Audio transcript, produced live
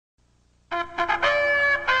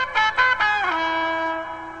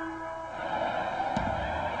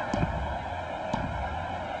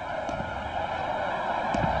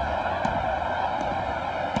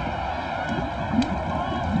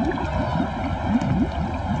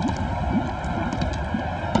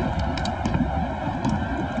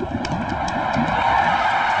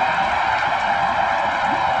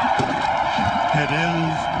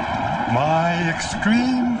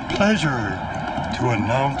extreme pleasure to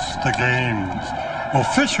announce the games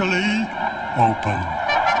officially open.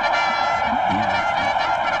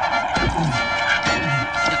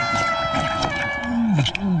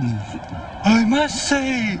 I must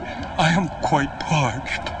say, I am quite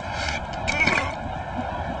parched.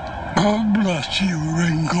 God bless you,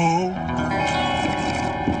 Ringo.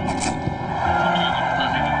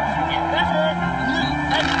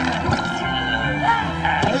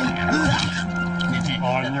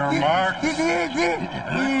 On your mark,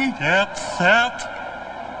 get set,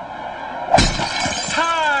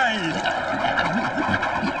 tie!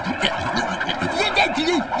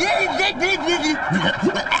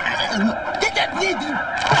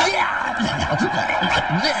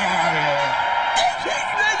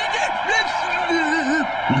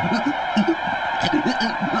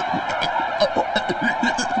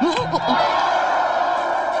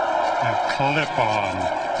 A clip-on.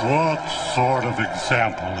 What sort of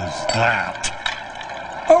example is that?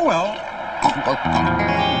 Oh well.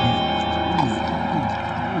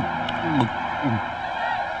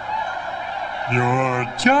 You're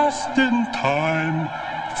just in time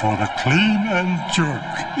for the clean and jerk.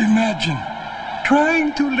 Imagine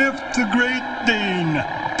trying to lift the Great Dane.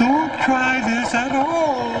 Don't try this at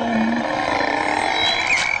home.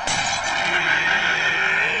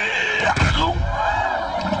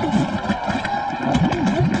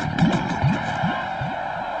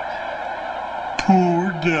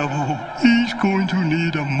 Poor devil. He's going to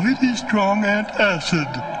need a mighty strong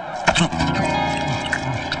antacid.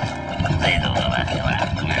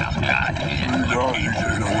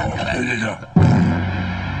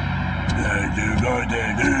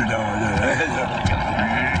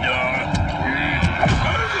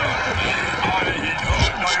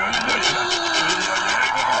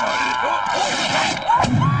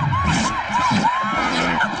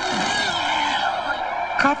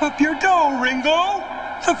 Cough up your dough, Ringo.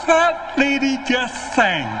 The fat lady just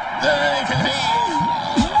sang.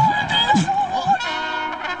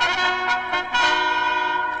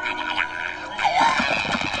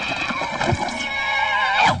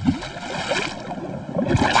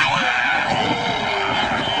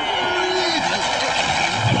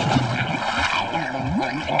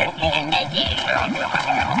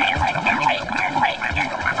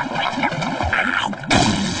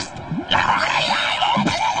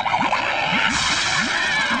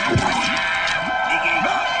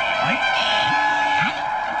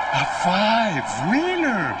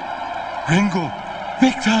 5-wheeler. Ringo,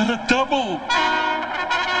 make that a double.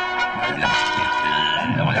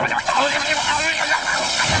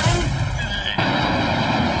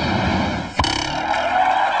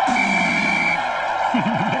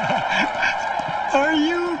 Are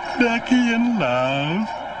you lucky in love?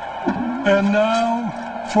 And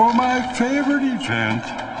now for my favorite event,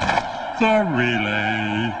 the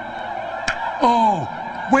relay. Oh,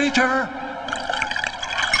 waiter!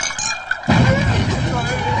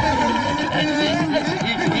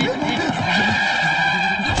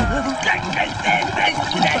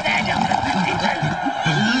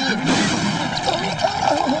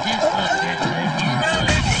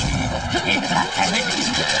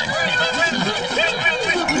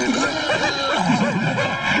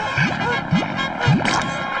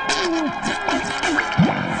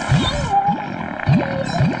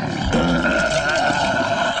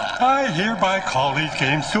 I hereby call these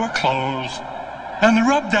games to a close, and the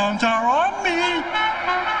rubdowns are on me.